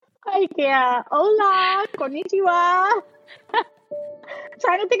I can't. Hola, konnichiwa.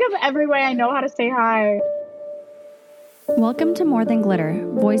 Trying to think of every way I know how to say hi. Welcome to More Than Glitter,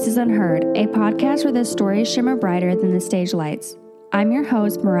 Voices Unheard, a podcast where the stories shimmer brighter than the stage lights. I'm your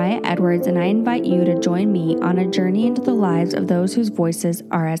host, Mariah Edwards, and I invite you to join me on a journey into the lives of those whose voices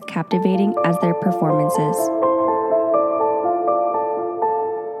are as captivating as their performances.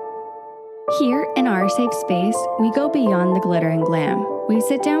 Here in our safe space, we go beyond the glitter and glam. We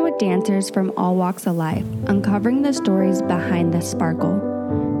sit down with dancers from all walks of life, uncovering the stories behind the sparkle.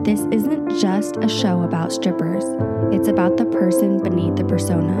 This isn't just a show about strippers. It's about the person beneath the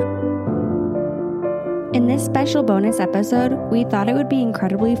persona. In this special bonus episode, we thought it would be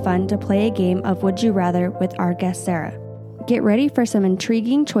incredibly fun to play a game of Would You Rather with our guest Sarah. Get ready for some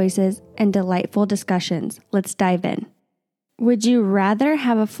intriguing choices and delightful discussions. Let's dive in. Would you rather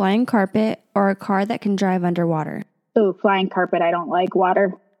have a flying carpet or a car that can drive underwater? Ooh, flying carpet. I don't like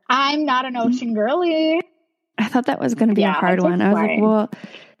water. I'm not an ocean girly. I thought that was going to be a hard one. I was like, well,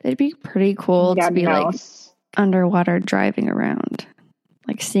 it'd be pretty cool to be like underwater driving around,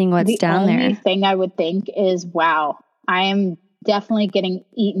 like seeing what's down there. The only thing I would think is, wow, I am definitely getting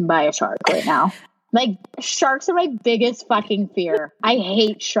eaten by a shark right now. Like, sharks are my biggest fucking fear. I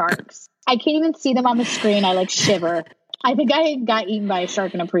hate sharks. I can't even see them on the screen. I like shiver. I think I got eaten by a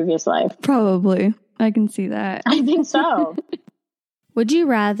shark in a previous life. Probably. I can see that. I think so. Would you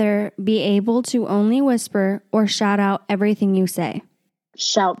rather be able to only whisper or shout out everything you say?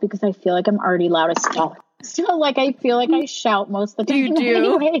 Shout, because I feel like I'm already loud as fuck. So, like, I feel like I shout most of the time. You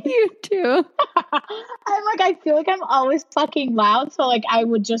do. Anyway. You do. I feel like I'm always fucking loud. So, like, I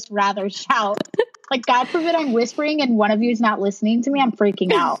would just rather shout. Like, God forbid I'm whispering and one of you is not listening to me. I'm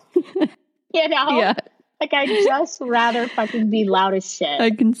freaking out. You know? Yeah. Like, I'd just rather fucking be loud as shit. I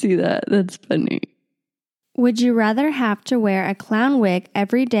can see that. That's funny. Would you rather have to wear a clown wig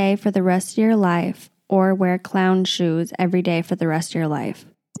every day for the rest of your life or wear clown shoes every day for the rest of your life?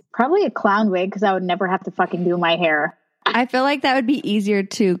 Probably a clown wig, because I would never have to fucking do my hair. I feel like that would be easier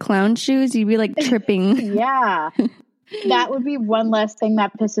too. Clown shoes, you'd be like tripping. Yeah. That would be one less thing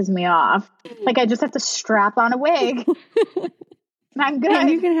that pisses me off. Like, I just have to strap on a wig. I'm good. And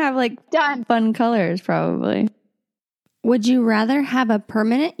you can have like done fun colors probably. Would you rather have a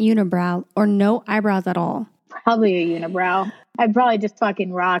permanent unibrow or no eyebrows at all? Probably a unibrow. I'd probably just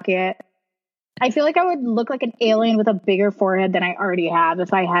fucking rock it. I feel like I would look like an alien with a bigger forehead than I already have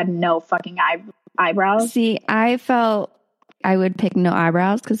if I had no fucking eyebrows. See, I felt I would pick no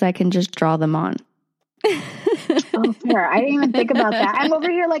eyebrows because I can just draw them on. Oh, fair. I didn't even think about that. I'm over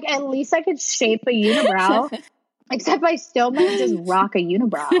here like, at least I could shape a unibrow. Except I still might just rock a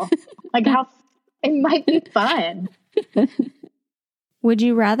unibrow. Like, it might be fun. Would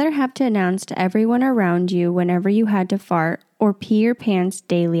you rather have to announce to everyone around you whenever you had to fart or pee your pants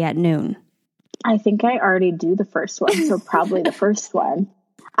daily at noon? I think I already do the first one, so probably the first one.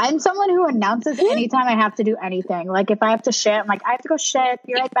 I'm someone who announces anytime I have to do anything. Like, if I have to shit, I'm like, I have to go shit,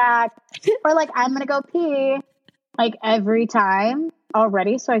 be right back. Or like, I'm going to go pee. Like, every time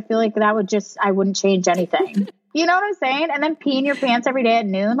already. So I feel like that would I wouldn't change anything. You know what I'm saying? And then peeing your pants every day at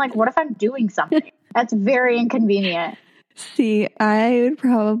noon. Like, what if I'm doing something? That's very inconvenient. See, I would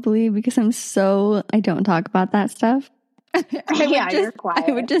probably, because I don't talk about that stuff. You're quiet.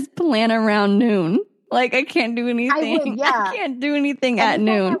 I would just plan around noon. Like, I can't do anything. I can't do anything at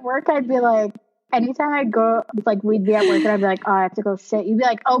noon. At work, I'd be like, anytime I'd go, like, we'd be at work and I'd be like, oh, I have to go shit. You'd be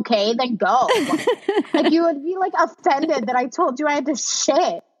like, okay, then go. Like, you would be like offended that I told you I had to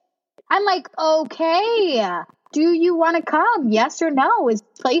shit. I'm like, okay. Do you want to come? Yes or no is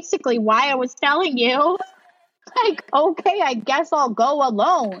basically why I was telling you. Like, okay, I guess I'll go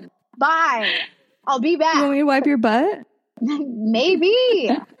alone. Bye. I'll be back. You want me to wipe your butt? Maybe.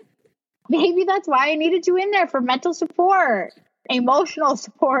 Maybe that's why I needed you in there, for mental support, emotional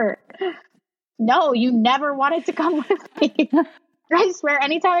support. No, you never wanted to come with me. I swear,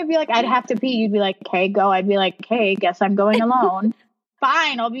 anytime I'd be like, I'd have to pee, you'd be like, okay, go. I'd be like, okay, guess I'm going alone.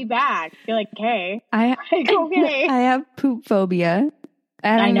 Fine, I'll be back. You're like, okay. Okay. I have poop phobia.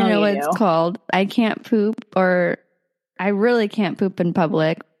 I don't even know what it's called. I can't poop, or I really can't poop in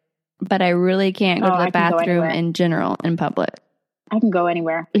public, but I really can't go to the bathroom in general in public. I can go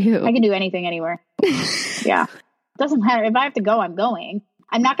anywhere. Ew. I can do anything anywhere. Yeah. Doesn't matter. If I have to go, I'm going.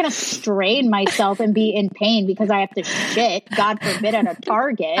 I'm not going to strain myself and be in pain because I have to shit, God forbid, at a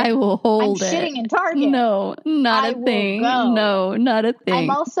Target. I will hold it. I'm shitting in Target. No, not a thing. No, not a thing.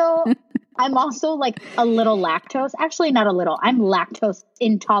 I'm also like a little lactose. Actually, not a little. I'm lactose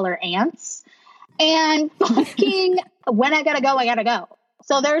intolerant. And fucking when I gotta go, I gotta go.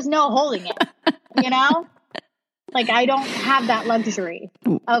 So there's no holding it, you know? Like, I don't have that luxury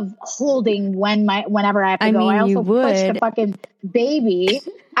of holding whenever I have to go. I also push the fucking baby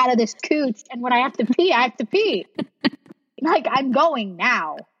out of this cooch, and when I have to pee, I have to pee. Like, I'm going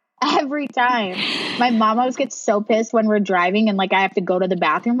now. Every time. My mom always gets so pissed when we're driving and like I have to go to the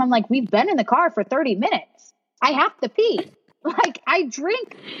bathroom. I'm like, we've been in the car for 30 minutes. I have to pee. Like, I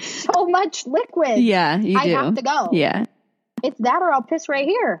drink so much liquid. Yeah, you do. I have to go. Yeah. It's that or I'll piss right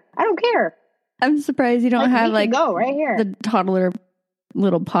here. I don't care. I'm surprised you don't have like go right here. The toddler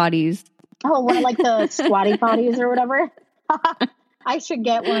little potties. Oh, one like the squatty potties or whatever. I should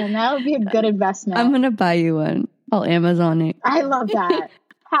get one. That would be a good investment. I'm going to buy you one. I'll Amazon it. I love that.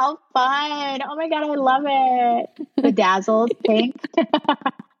 How fun. Oh my God, I love it. Bedazzled pink.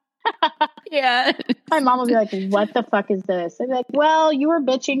 Yeah. My mom will be like, what the fuck is this? I'd be like, well, you were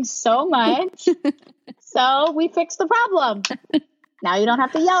bitching so much. So we fixed the problem. Now you don't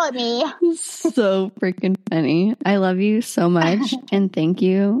have to yell at me. So freaking funny. I love you so much. And thank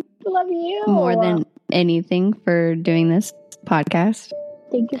you. Love you. More than anything for doing this podcast.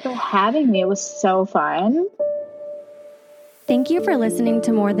 Thank you for having me. It was so fun. Thank you for listening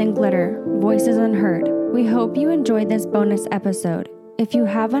to More Than Glitter, Voices Unheard. We hope you enjoyed this bonus episode. If you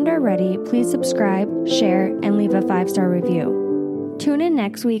haven't already, please subscribe, share, and leave a 5-star review. Tune in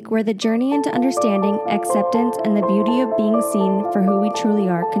next week where the journey into understanding, acceptance, and the beauty of being seen for who we truly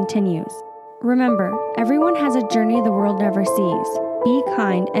are continues. Remember, everyone has a journey the world never sees. Be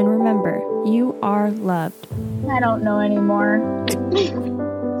kind and remember, you are loved. I don't know anymore.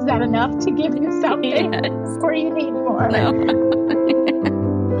 Is that enough to give you something? Yes. Or you need more? No.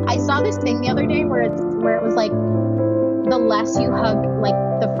 I saw this thing the other day where it was like the less you hug, like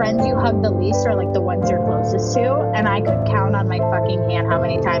the friends you hug the least are like the ones you're closest to. And I could count on my fucking hand how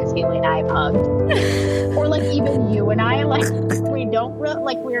many times Haley and I have hugged. Or like even you and I, like we don't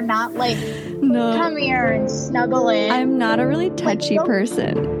like we're not like come here and snuggle in. I'm not a really touchy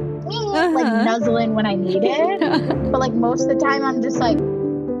person. Like nuzzle in when I need it. But like most of the time I'm just like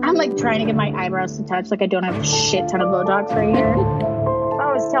trying to get my eyebrows to touch. Like I don't have a shit ton of Botox right here. I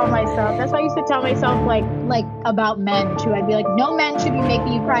always tell myself. That's why I used to tell myself like about men too. I'd be like, no man should be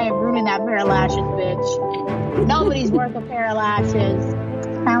making you cry and ruining that pair of lashes, bitch. Nobody's worth a pair of lashes.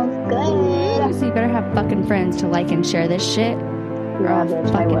 Sounds good. So you better have fucking friends to like and share this shit. Or Yeah, I'll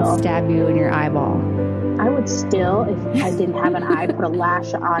bitch, fucking stab you in your eyeball. I would still, if I didn't have an eye, put a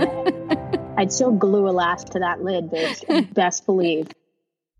lash on it. I'd still glue a lash to that lid, bitch. Best believe.